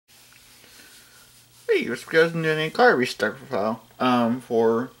Hey, what's guys doing a car restock file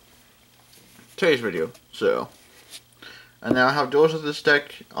for today's video. So, and now I have duels with this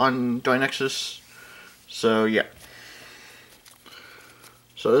deck on Nexus. So yeah.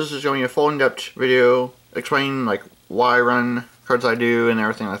 So this is going to be a full in-depth video explaining like why I run cards I do and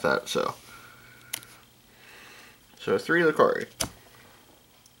everything like that. So 3 Lucari.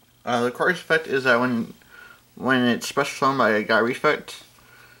 Lucari's effect is that when it's special summoned by a guy respect,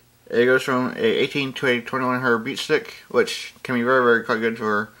 it goes from a 18 to a 2100 beat stick, which can be very quite good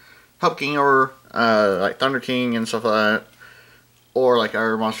for help getting over like Thunder King and stuff like that, or like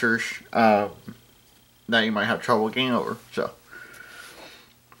other monsters that you might have trouble getting over. So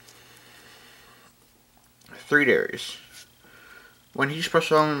 3 Darius. When he's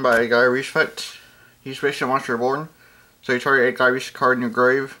special summoned by a guy respect, he's basically a monster reborn. So you target a guy respect card in your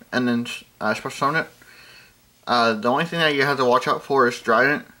grave and then special summon it. The only thing that you have to watch out for is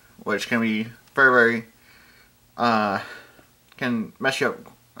Trident, which can be very can mess you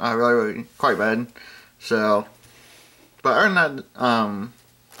up really quite bad. So, but other than that,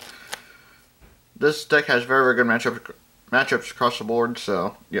 this deck has very good matchups across the board.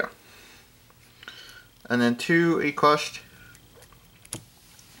 So yeah. And then 2 Equest.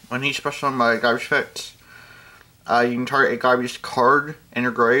 When he's special summoned by guy respect, you can target a garbage card in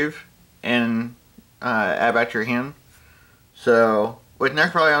your grave and add back to your hand. So with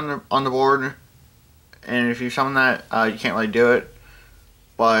Necrolite on the board, and if you summon that, you can't really do it.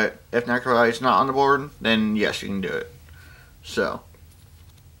 But if Necrolite is not on the board, then yes, you can do it. So,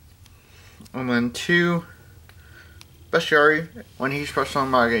 and then 2 Bestiary. When he's special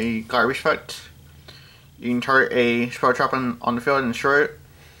summoned by a guy respect, you can target a spell trap on the field and destroy it.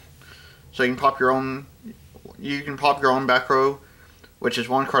 So you can pop your own. You can pop your own back row, which is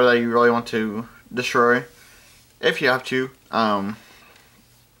one card that you really want to destroy, if you have to.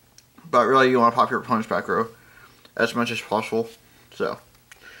 But really, you want to pop your opponent's back row as much as possible. So,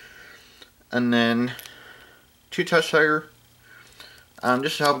 and then 2 Touch Tiger,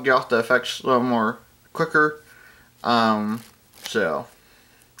 just to help get off the effects a little more quicker. So,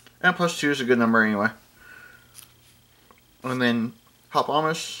 and plus 2 is a good number anyway. And then Hop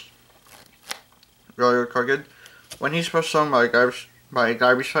Amos, really quite good. When he's special summoned by a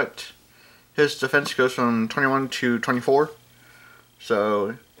guy respect, his defense goes from 21 to 24. So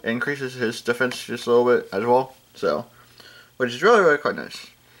it increases his defense just a little bit as well. So, which is really quite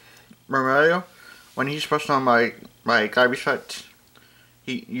nice. Mermario, when he's special summoned by a guy respect,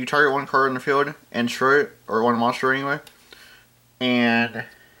 you target one card in the field and destroy it, or one monster anyway, and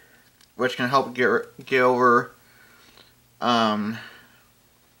which can help get over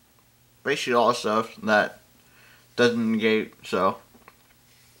basically all the stuff that doesn't negate. So,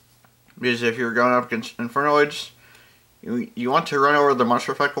 because if you're going up against Infernoids, you want to run over the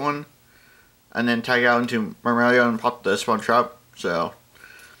monster effect one, and then tag out into Mermario and pop the spawn trap. So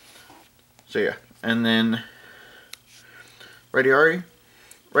yeah. And then Radiari.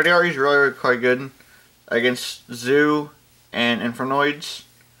 Radiari is really quite good against Zoo and Infernoids.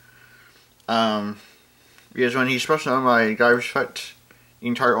 Because when he's special summoned by guy respect, you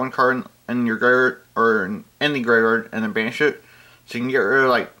can target one card in your graveyard or in the graveyard and then banish it. So you can get rid of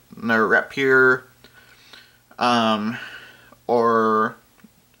like their Rapier, or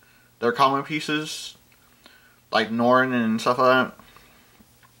their common pieces like Norn and stuff like that.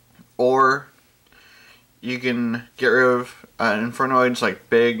 Or you can get rid of Infernoids, like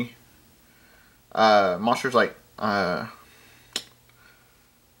big monsters like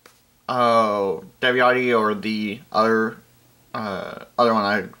Deviati, or the other one,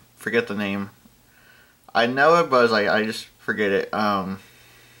 I forget the name. I know it, but I just forget it. And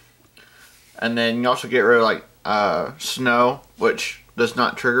then you also get rid of like Snow, which does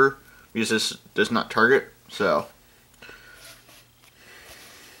not trigger because this does not target. So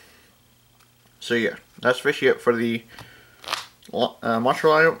yeah, that's basically it for the monster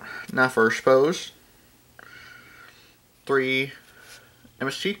lineup. Now for Spose. 3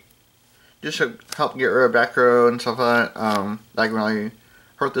 MST. Just to help get rid of back row and stuff like that. That can really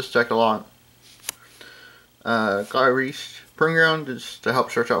hurt this deck a lot. Guy Reist, Proving Ground, just to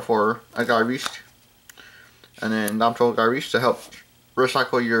help search out for a Guy Reist. And then Domtol Guy Reist to help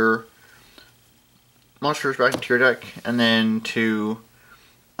recycle your monsters back into your deck. And then to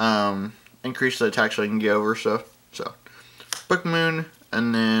increase the attack so you can get over stuff. So, Book Moon,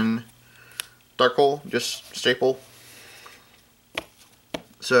 and then Dark Hole, just staple.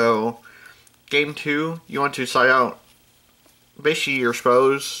 So, Game 2, you want to side out basically your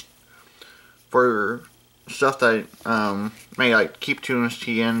Spose for stuff that may like keep 2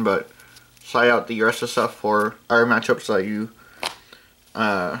 MST in, but side out the rest of stuff for other matchups that you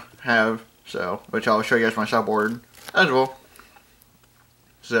have So, which I'll show you guys my sideboard as well.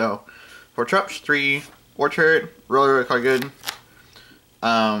 So, for traps, 3 War Chariot, really quite good.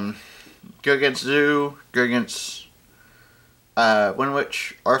 Good against Zoo, good against Wind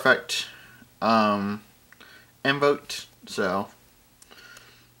Witch, Artifact, Invoked, so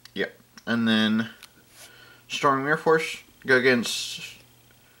yeah. And then Storming Mirror Force, good against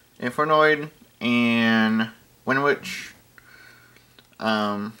Infernoid and Wind Witch.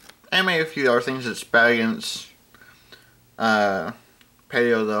 And maybe a few other things that's bad against Paleo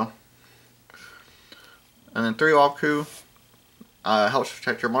though. And then 3 Wabku helps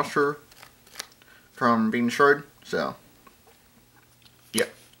protect your monster from being destroyed. So yeah.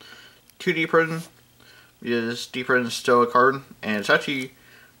 2 Deep Prison, because Deep Prison is still a card and it's actually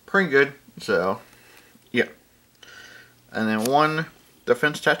pretty good. So yeah. And then 1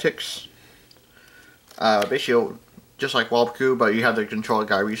 Defense Tactics. Basically just like Wabku, but you have to control a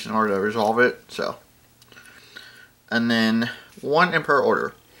guy in order to resolve it. So, and then 1 Emperor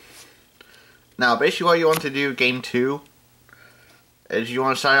Order. Now, basically, what you want to do game 2 is you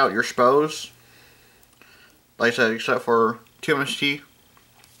want to side out your spells, like I said, except for 2 MST,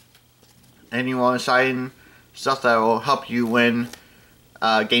 and you want to side in stuff that will help you win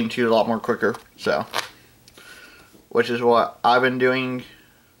game 2 a lot more quicker. So, which is what I've been doing.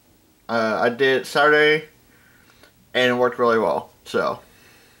 I did Saturday, and it worked really well. So,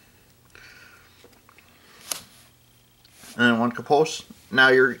 and then 1 Compulse. Now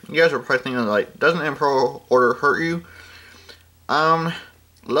you guys are probably thinking like, doesn't Emperor Order hurt you? A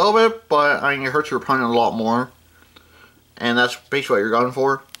little bit, but I mean it hurts your opponent a lot more, and that's basically what you're going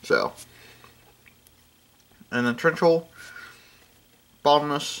for. So, and then Trench Hole,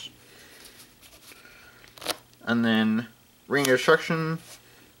 Bottomless, and then Ring of Destruction,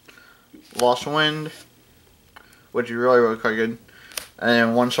 Lost Wind, which is really quite good, and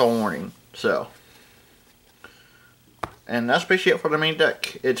then 1 Soul Warning. So, and that's basically it for the main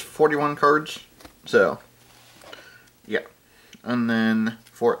deck. It's 41 cards. So, yeah. And then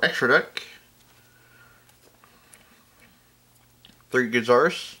for extra deck, 3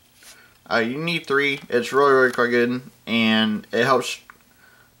 Gazars. You need 3. It's really quite good, and it helps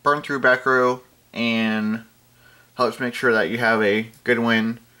burn through back row and helps make sure that you have a good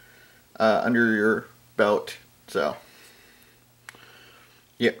win under your belt. So,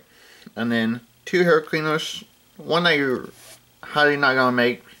 yeah. And then 2 Heraclinos. 1 that you're highly not going to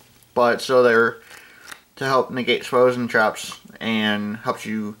make, but still there to help negate spells and traps and helps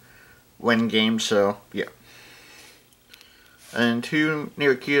you win games. So, yeah. And 2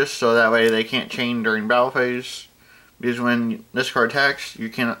 Neokias, so that way they can't chain during battle phase. Because when this card attacks,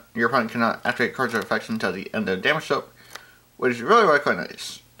 your opponent cannot activate cards or effects until the end of the damage step, which is really quite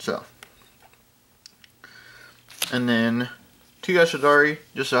nice. So, and then 2 Yashidari,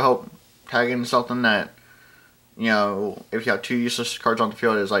 just to help tag in something that, you know, if you have 2 useless cards on the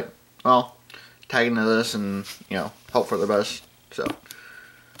field, it's like, well, tag into this and, you know, hope for the best. So,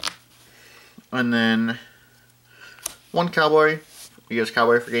 and then 1 Cowboy, because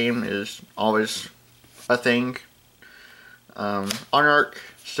Cowboy for game is always a thing. Arc,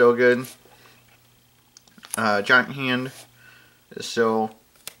 still good. Giant Hand is still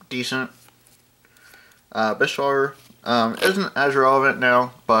decent. Bishar isn't as relevant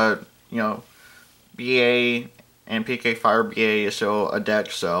now, but, you know, BA and PK Fire BA is still a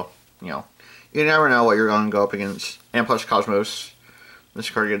deck, so, you know, you never know what you're going to go up against. And plus Cosmos, this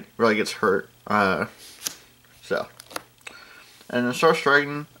card really gets hurt. So, and then Star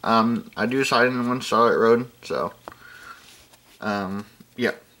Dragon, I do side in 1 Starlight Road, so,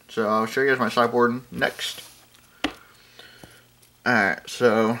 yeah. So I'll show you guys my sideboard next. Alright,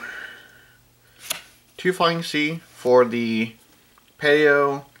 so 2 Flying Sea for the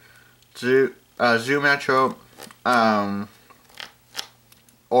Paleo Zoo matchup,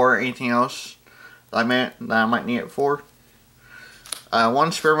 or anything else that I might need it for.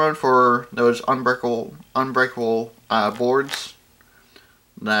 1 Spare Mode for those unbreakable boards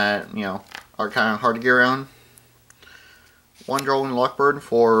that, you know, are kind of hard to get around. 1 Drolling Lockbird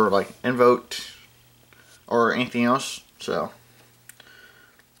for like Invoked or anything else. So,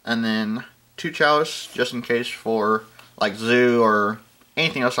 and then 2 Chalice just in case for like Zoo or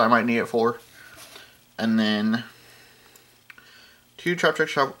anything else I might need it for. And then 2 Trap Trick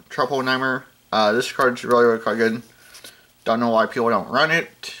Trouble Nightmare. This card's really quite good. Don't know why people don't run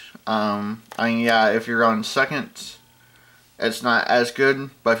it. I mean, yeah, if you're on second, it's not as good,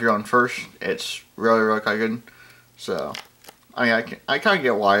 but if you're on first, it's really quite good. So, I mean, I kind of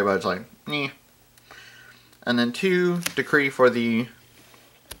get why, but it's like, eh. And then 2 Decree for the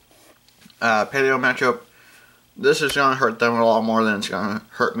Paleo matchup. This is going to hurt them a lot more than it's going to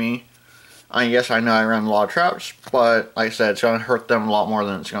hurt me. Yes, I know I run a lot of traps, but like I said, it's going to hurt them a lot more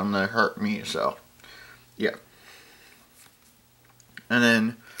than it's going to hurt me, so yeah. And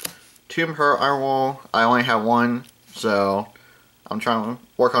then Tomb per Iron Wall, I only have one, so I'm trying to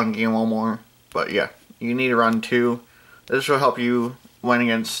work on getting one more. But yeah, you need to run 2. This will help you win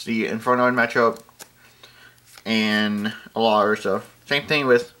against the Inferno matchup and a lot of other stuff. Same thing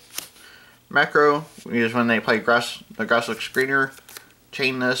with Macro, because when they play grass, the grass looks greener,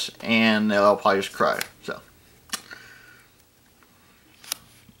 chain this, and they'll probably just cry. So,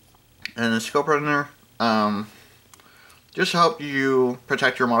 and the Scope Runner, just help you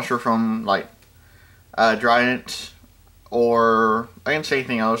protect your monster from like Giant or against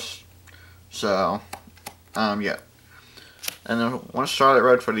anything else. So, yeah. And then one Starlight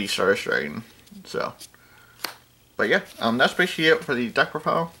Red for the Starter Dragon. So, but yeah, that's basically it for the deck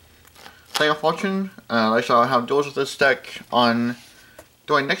profile. Thank you for watching. Like I said, I have duels with this deck on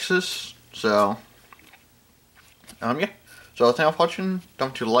doing Nexus. So, yeah. So thank you for watching. Don't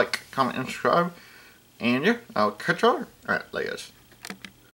forget to like, comment, and subscribe. And yeah, I'll catch you later. Alright, later guys.